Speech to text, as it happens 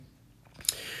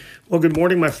Well, good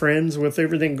morning, my friends. With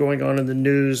everything going on in the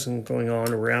news and going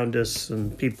on around us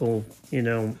and people,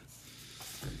 up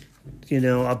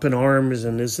in arms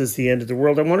and is this the end of the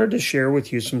world? I wanted to share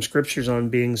with you some scriptures on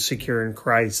being secure in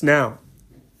Christ. Now,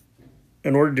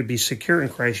 in order to be secure in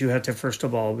Christ, you have to first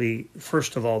of all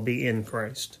be in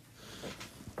Christ.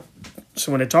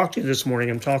 So when I talk to you this morning,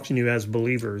 I'm talking to you as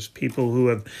believers, people who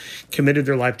have committed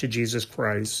their life to Jesus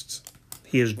Christ.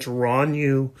 He has drawn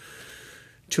you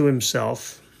to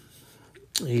himself.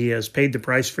 He has paid the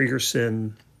price for your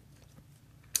sin,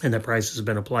 and that price has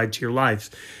been applied to your life.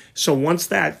 So once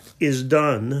that is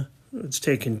done, it's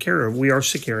taken care of, we are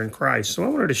secure in Christ. So I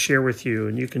wanted to share with you,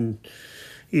 and you can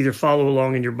either follow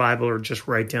along in your Bible or just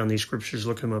write down these scriptures,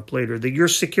 look them up later, that you're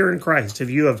secure in Christ. If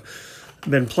you have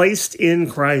been placed in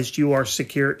Christ, you are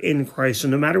secure in Christ.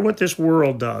 And no matter what this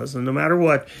world does, and no matter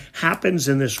what happens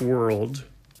in this world,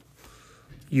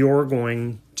 you're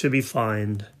going to be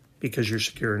fine because you're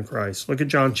secure in Christ. Look at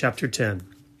John chapter 10.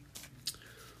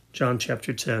 John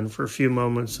chapter 10. For a few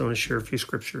moments, I want to share a few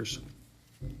scriptures.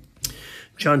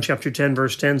 John chapter 10,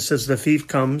 verse 10 says, "The thief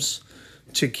comes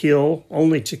to kill,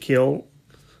 only to kill,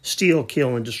 steal,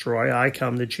 kill, and destroy. I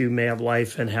come that you may have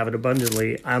life and have it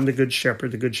abundantly. I'm the good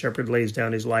shepherd. The good shepherd lays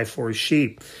down his life for his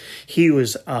sheep. He who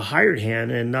is a hired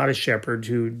hand and not a shepherd,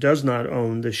 who does not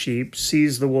own the sheep,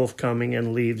 sees the wolf coming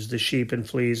and leaves the sheep and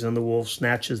flees, and the wolf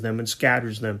snatches them and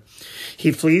scatters them.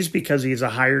 He flees because he is a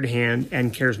hired hand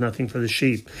and cares nothing for the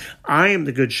sheep. I am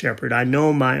the good shepherd. I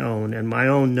know my own, and my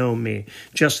own know me,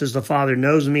 just as the Father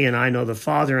knows me, and I know the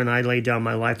Father, and I lay down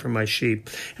my life for my sheep.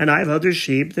 And I have other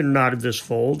sheep that are not of this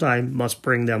fold. I must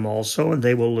bring them also, and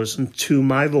they will listen to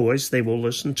my voice. They will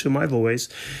listen to my voice.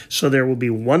 So there will be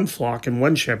one flock and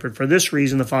one shepherd. For this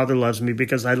reason the Father loves me,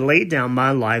 because I laid down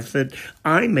my life that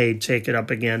I may take it up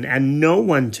again. And no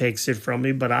one takes it from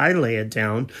me, but I lay it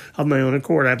down of my own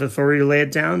accord. I have authority to lay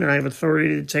it down, and I have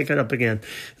authority to take it up again.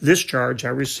 This charge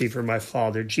I receive from my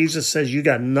Father." Jesus says you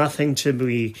got nothing to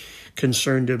be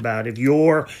concerned about. If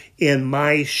you're in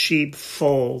my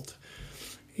sheepfold,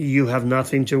 you have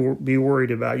nothing to be worried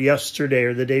about. Yesterday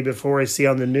or the day before, I see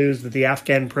on the news that the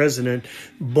Afghan president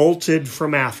bolted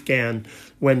from Afghan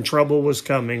when trouble was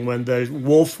coming, when the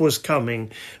wolf was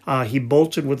coming. He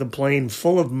bolted with a plane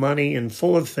full of money and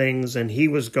full of things, and he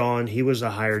was gone. He was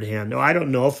a hired hand. Now, I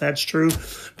don't know if that's true,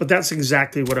 but that's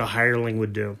exactly what a hireling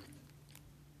would do.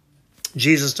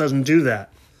 Jesus doesn't do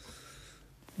that.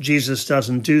 Jesus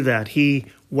doesn't do that. He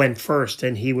went first,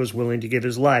 and he was willing to give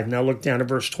his life. Now look down to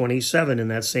verse 27 in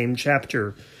that same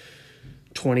chapter.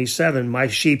 27, "My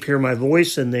sheep hear my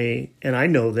voice, and I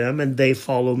know them, and they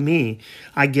follow me.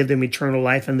 I give them eternal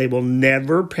life, and they will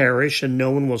never perish, and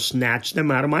no one will snatch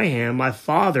them out of my hand. My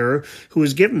Father, who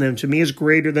has given them to me, is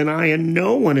greater than I, and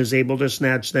no one is able to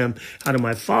snatch them out of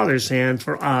my Father's hand,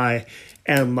 for I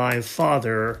and my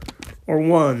Father are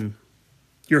one."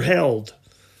 You're held.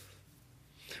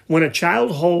 When a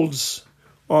child holds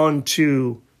on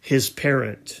to his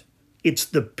parent, it's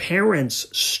the parent's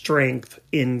strength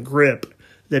in grip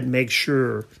that makes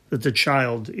sure that the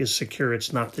child is secure.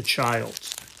 It's not the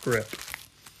child's grip.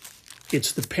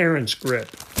 It's the parent's grip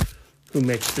who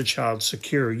makes the child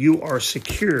secure. You are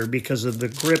secure because of the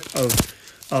grip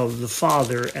of the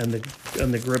Father and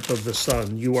the grip of the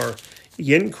Son. You are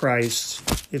in Christ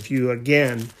if you,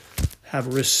 again,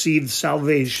 have received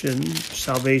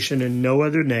salvation in no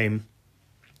other name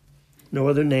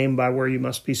by where you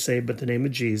must be saved but the name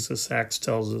of Jesus, Acts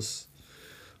tells us.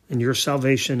 And your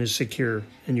salvation is secure,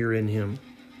 and you're in him.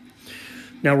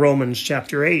 Now Romans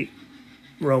chapter 8,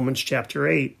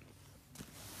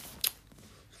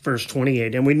 verse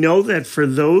 28. "And we know that for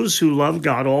those who love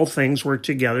God, all things work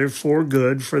together for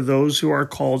good, for those who are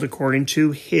called according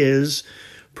to his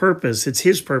purpose." It's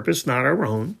his purpose, not our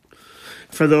own.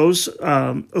 "For those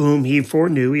whom he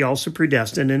foreknew, he also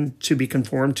predestined, and to be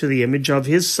conformed to the image of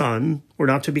his Son," or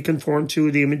not to be conformed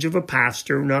to the image of a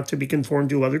pastor, not to be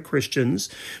conformed to other Christians,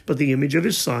 but the image of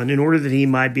his Son, in order that he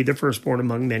might be the firstborn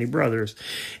among many brothers.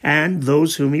 "And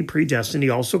those whom he predestined, he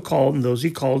also called, and those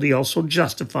he called, he also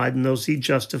justified, and those he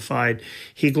justified,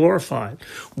 he glorified.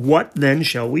 What then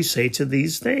shall we say to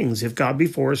these things? If God be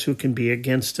for us, who can be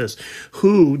against us?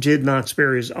 Who did not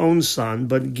spare his own Son,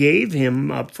 but gave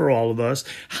him up for all of us,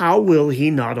 how will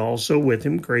he not also with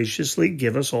him graciously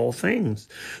give us all things?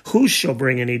 Who shall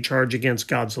bring any charge against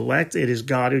God's elect? It is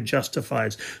God who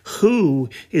justifies. Who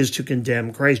is to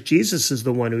condemn? Christ Jesus is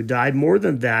the one who died. More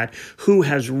than that, who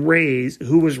was raised,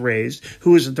 who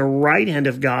is at the right hand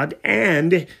of God,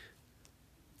 and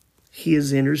he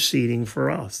is interceding for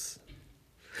us."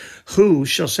 Who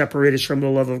shall separate us from the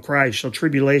love of Christ? Shall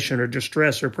tribulation or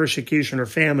distress or persecution or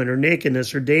famine or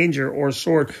nakedness or danger or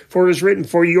sword? For it is written,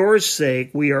 for your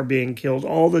sake we are being killed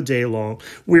all the day long.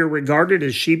 We are regarded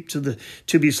as sheep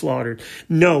to be slaughtered.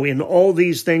 No, in all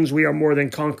these things we are more than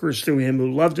conquerors through him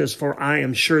who loved us. For I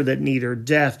am sure that neither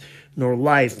death, nor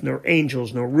life, nor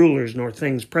angels, nor rulers, nor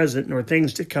things present, nor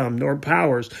things to come, nor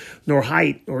powers, nor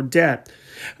height, nor depth,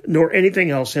 nor anything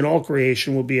else in all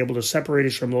creation will be able to separate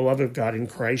us from the love of God in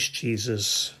Christ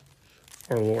Jesus,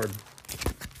 our Lord.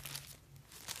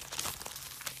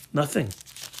 Nothing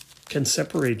can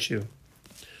separate you.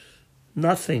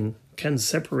 Nothing can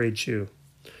separate you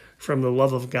from the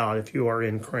love of God if you are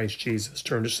in Christ Jesus.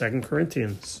 Turn to 2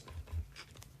 Corinthians.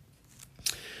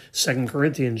 2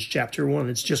 Corinthians chapter 1.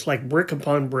 It's just like brick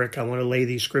upon brick. I want to lay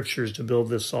these scriptures to build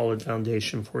this solid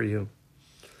foundation for you.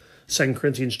 2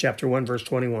 Corinthians chapter 1, verse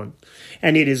 21.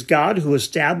 And it is God who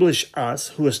establishes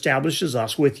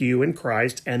us with you in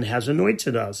Christ and has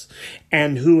anointed us,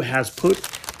 and who has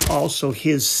put also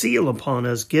his seal upon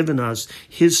us, given us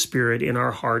his Spirit in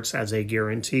our hearts as a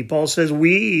guarantee. Paul says,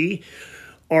 we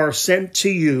are sent to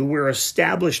you, we're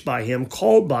established by him,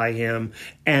 called by him,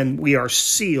 and we are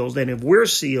sealed. And if we're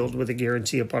sealed with a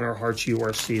guarantee upon our hearts, you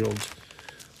are sealed.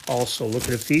 Also, look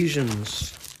at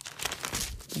Ephesians.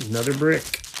 Another brick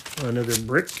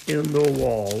in the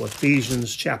wall.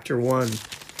 Ephesians chapter 1,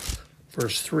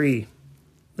 verse 3.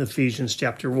 Ephesians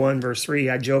chapter 1, verse 3.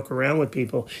 I joke around with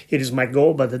people. It is my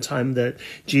goal by the time that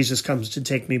Jesus comes to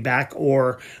take me back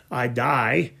or I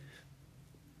die,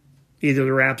 either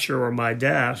the rapture or my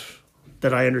death,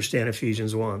 that I understand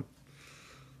Ephesians 1.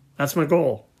 That's my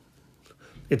goal.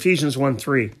 Ephesians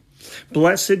 1:3.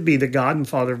 Blessed be the God and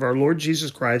Father of our Lord Jesus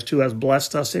Christ, who has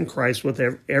blessed us in Christ with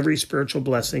every spiritual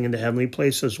blessing in the heavenly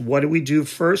places. What do we do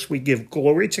first? We give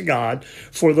glory to God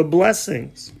for the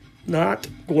blessings, not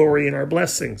glory in our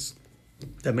blessings.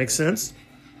 That makes sense?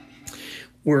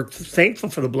 We're thankful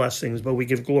for the blessings, but we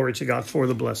give glory to God for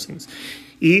the blessings.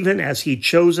 Even as he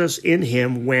chose us in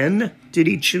him. When did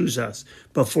he choose us?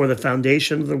 Before the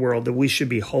foundation of the world, that we should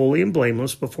be holy and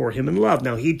blameless before him in love.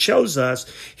 Now, he chose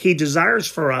us. He desires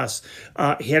for us.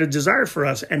 He had a desire for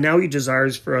us, and now he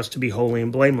desires for us to be holy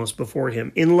and blameless before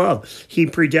him in love. He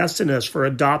predestined us for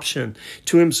adoption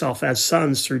to himself as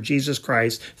sons through Jesus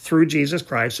Christ. Through Jesus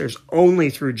Christ. There's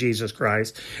only through Jesus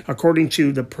Christ, according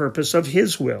to the purpose of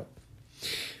his will,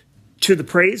 to the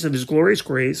praise of his glorious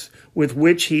grace, with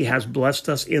which he has blessed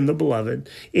us in the beloved.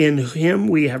 In him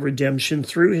we have redemption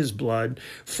through his blood,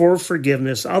 for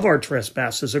forgiveness of our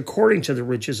trespasses, according to the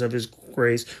riches of his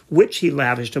grace, which he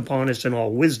lavished upon us in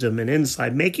all wisdom and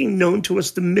insight, making known to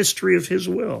us the mystery of his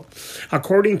will,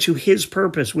 according to his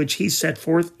purpose, which he set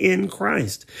forth in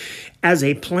Christ, as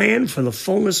a plan for the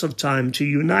fullness of time, to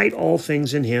unite all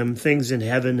things in him, things in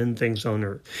heaven and things on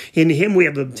earth. In him we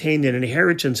have obtained an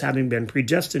inheritance, having been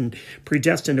predestined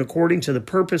according to the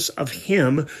purpose of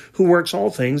him who works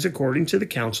all things according to the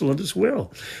counsel of his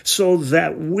will, so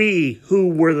that we who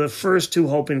were the first to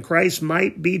hope in Christ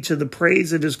might be to the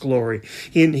praise of his glory.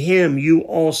 In him you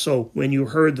also, when you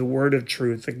heard the word of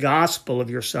truth, the gospel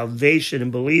of your salvation,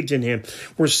 and believed in him,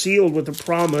 were sealed with the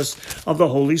promise of the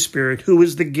Holy Spirit, who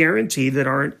is the guarantee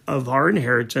of our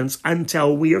inheritance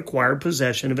until we acquire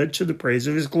possession of it to the praise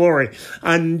of his glory,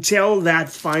 until that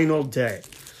final day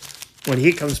when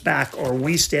he comes back or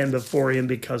we stand before him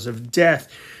because of death.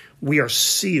 We are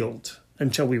sealed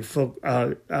until we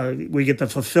get the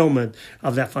fulfillment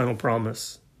of that final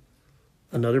promise.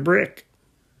 Another brick.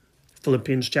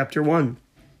 Philippians chapter 1,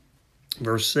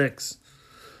 verse 6.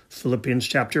 Philippians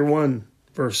chapter 1,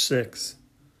 verse 6.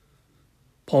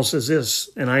 Paul says this,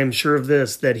 and I am sure of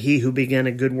this, that he who began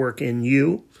a good work in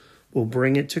you will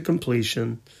bring it to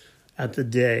completion at the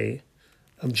day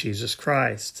of Jesus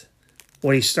Christ.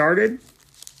 What he started,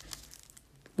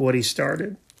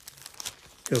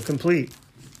 he'll complete.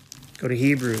 Go to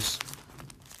Hebrews.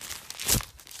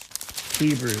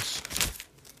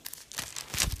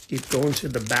 Keep going to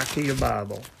the back of your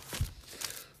Bible.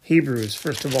 Hebrews,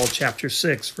 first of all, chapter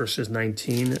 6, verses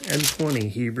 19 and 20.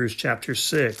 Hebrews chapter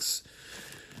 6,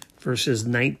 verses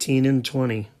 19 and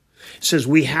 20. It says,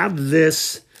 we have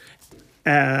this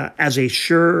as a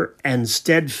sure and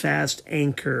steadfast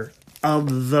anchor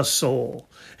of the soul,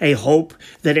 a hope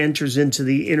that enters into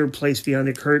the inner place beyond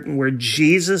the curtain, where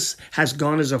Jesus has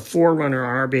gone as a forerunner on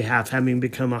our behalf, having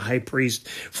become a high priest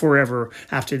forever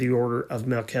after the order of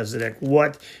Melchizedek.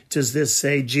 What does this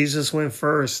say? Jesus went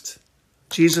first.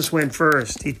 Jesus went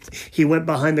first. He went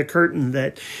behind the curtain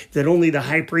that only the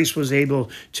high priest was able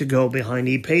to go behind.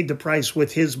 He paid the price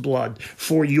with his blood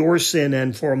for your sin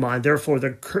and for mine. Therefore,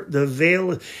 the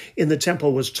veil in the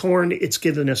temple was torn. It's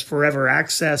given us forever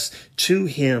access to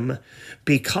him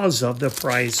because of the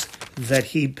price that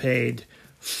he paid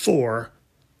for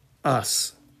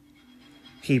us.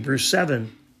 Hebrews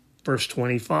 7, verse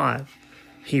 25.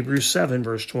 Hebrews 7,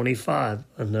 verse 25.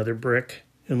 Another brick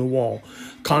in the wall.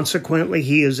 Consequently,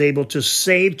 he is able to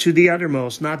save to the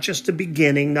uttermost, not just the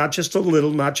beginning, not just a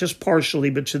little, not just partially,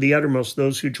 but to the uttermost,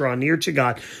 those who draw near to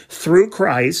God through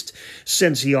Christ,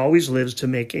 since he always lives to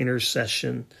make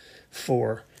intercession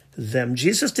for them.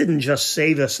 Jesus didn't just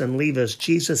save us and leave us.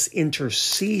 Jesus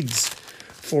intercedes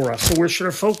for us. So where should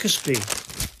our focus be?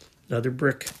 Another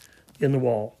brick in the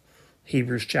wall.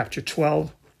 Hebrews chapter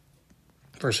 12,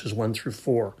 verses 1 through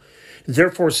 4.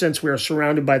 Therefore, since we are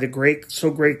surrounded by the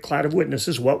so great cloud of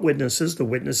witnesses, what witnesses? The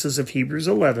witnesses of Hebrews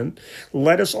 11.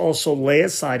 Let us also lay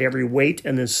aside every weight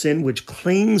and the sin which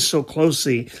clings so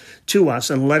closely to us,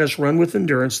 and let us run with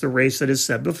endurance the race that is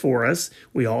set before us.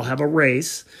 We all have a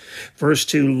race. Verse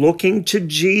 2, looking to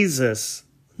Jesus,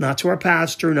 not to our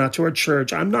pastor, not to our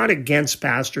church. I'm not against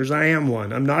pastors. I am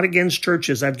one. I'm not against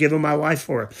churches. I've given my life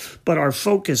for it. But our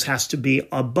focus has to be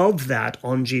above that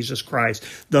on Jesus Christ,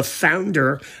 the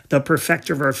founder, the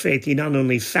perfecter of our faith. He not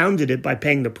only founded it by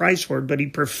paying the price for it, but he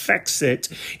perfects it,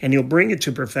 and he'll bring it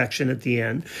to perfection at the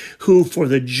end, who for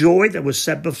the joy that was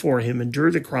set before him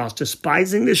endured the cross,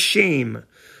 despising the shame.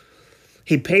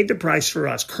 He paid the price for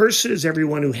us. Cursed is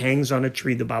everyone who hangs on a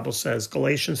tree, the Bible says.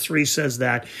 Galatians 3 says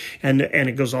that, and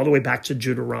it goes all the way back to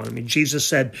Deuteronomy. Jesus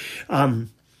said,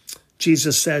 when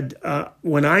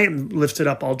I am lifted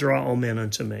up, I'll draw all men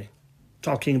unto me.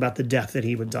 Talking about the death that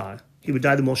he would die. He would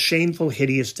die the most shameful,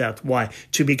 hideous death. Why?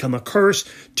 To become a curse,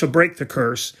 to break the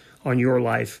curse on your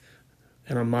life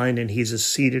and on mine. And he's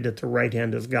seated at the right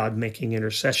hand of God, making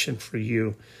intercession for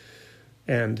you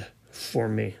and for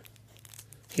me.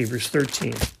 Hebrews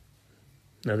 13,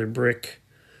 another brick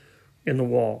in the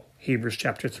wall. Hebrews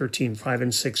chapter 13, 5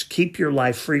 and 6. Keep your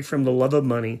life free from the love of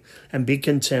money and be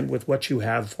content with what you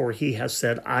have, for he has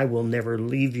said, I will never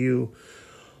leave you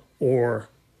or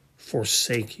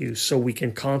forsake you. So we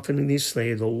can confidently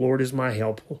say, the Lord is my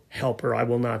helper. I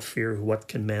will not fear. What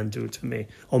can man do to me?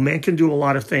 Oh, man can do a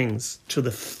lot of things to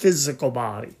the physical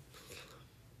body.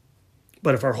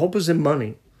 But if our hope is in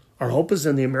money, our hope is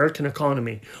in the American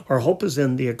economy, our hope is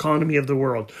in the economy of the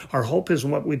world, our hope is in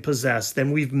what we possess,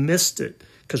 then we've missed it,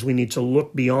 because we need to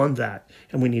look beyond that,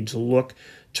 and we need to look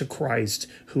to Christ,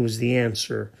 who is the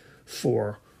answer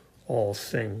for all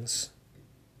things.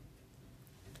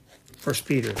 1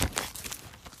 Peter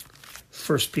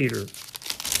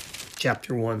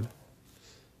chapter 1,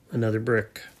 another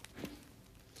brick.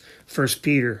 1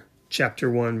 Peter chapter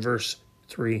 1, verse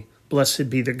 3. Blessed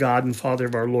be the God and Father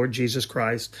of our Lord Jesus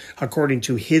Christ. According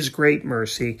to his great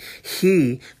mercy,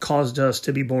 he caused us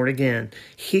to be born again.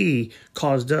 He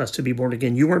caused us to be born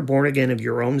again. You weren't born again of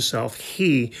your own self.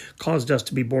 He caused us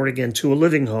to be born again to a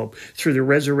living hope through the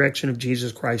resurrection of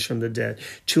Jesus Christ from the dead,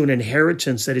 to an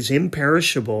inheritance that is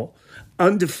imperishable,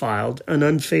 undefiled, and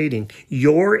unfading.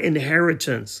 Your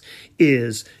inheritance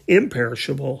is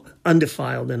imperishable,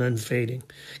 undefiled, and unfading,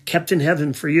 kept in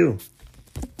heaven for you.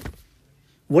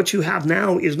 What you have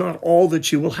now is not all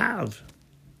that you will have.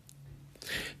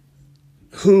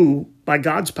 Who, by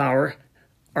God's power,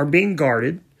 are being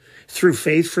guarded through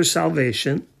faith for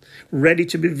salvation, ready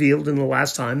to be revealed in the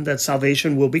last time. That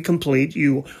salvation will be complete.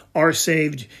 You are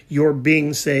saved, you're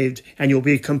being saved, and you'll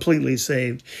be completely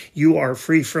saved. You are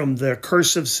free from the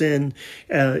curse of sin.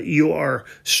 You are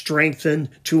strengthened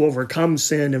to overcome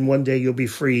sin, and one day you'll be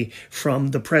free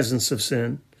from the presence of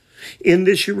sin. In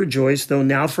this you rejoice, though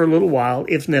now for a little while,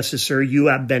 if necessary, you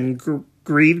have been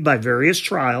grieved by various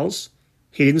trials.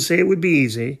 He didn't say it would be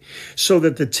easy. So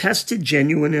that the tested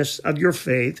genuineness of your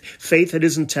faith that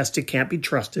isn't tested can't be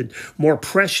trusted, more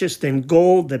precious than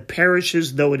gold that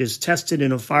perishes, though it is tested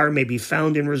in a fire, may be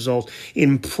found and result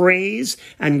in praise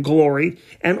and glory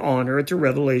and honor at the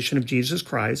revelation of Jesus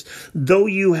Christ. Though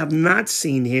you have not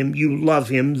seen him, you love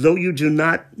him. Though you do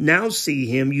not now see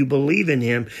him, you believe in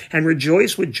him and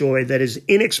rejoice with joy that is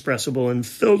inexpressible and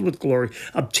filled with glory,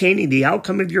 obtaining the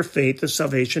outcome of your faith, the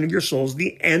salvation of your souls,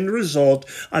 the end result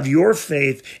of your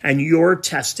faith and your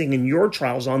testing and your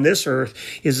trials on this earth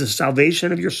is the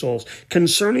salvation of your souls.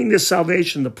 Concerning this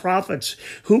salvation, the prophets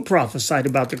who prophesied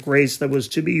about the grace that was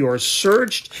to be yours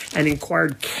searched and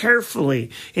inquired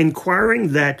carefully,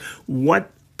 inquiring that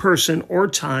what person or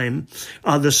time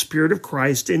the Spirit of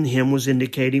Christ in him was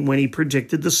indicating when he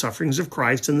predicted the sufferings of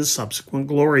Christ and the subsequent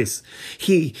glories.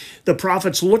 The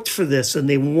prophets looked for this and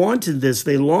they wanted this.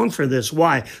 They longed for this.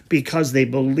 Why? Because they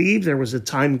believed there was a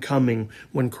time coming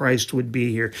when Christ would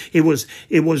be here. It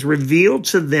was revealed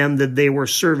to them that they were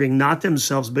serving not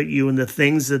themselves but you, and the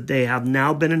things that they have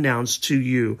now been announced to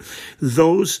you.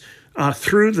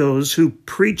 Through those who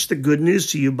preach the good news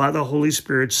to you by the Holy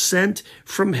Spirit sent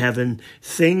from heaven,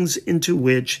 things into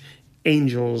which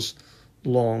angels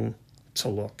long to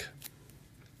look.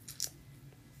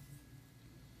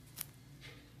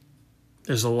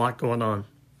 There's a lot going on.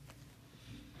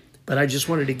 But I just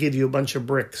wanted to give you a bunch of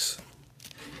bricks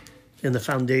in the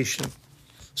foundation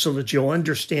so that you'll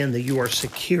understand that you are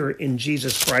secure in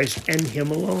Jesus Christ and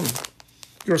him alone.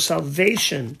 Your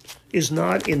salvation is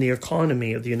not in the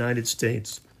economy of the United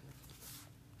States.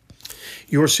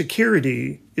 Your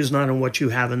security is not in what you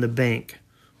have in the bank.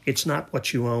 It's not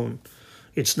what you own.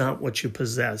 It's not what you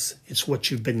possess. It's what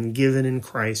you've been given in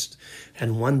Christ.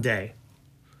 And one day,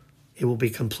 it will be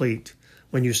complete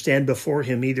when you stand before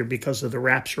him, either because of the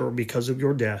rapture or because of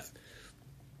your death.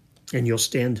 And you'll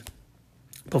stand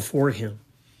before him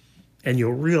and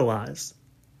you'll realize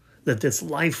that this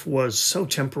life was so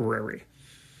temporary.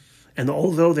 And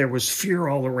although there was fear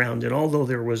all around, and although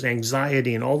there was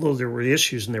anxiety, and although there were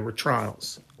issues and there were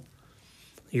trials,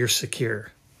 you're secure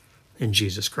in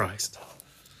Jesus Christ.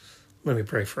 Let me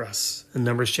pray for us. In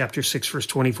Numbers chapter 6, verse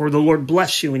 24, the Lord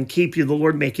bless you and keep you. The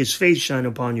Lord make his face shine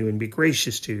upon you and be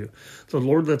gracious to you. The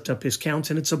Lord lift up his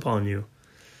countenance upon you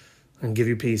and give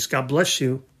you peace. God bless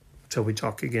you till we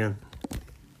talk again.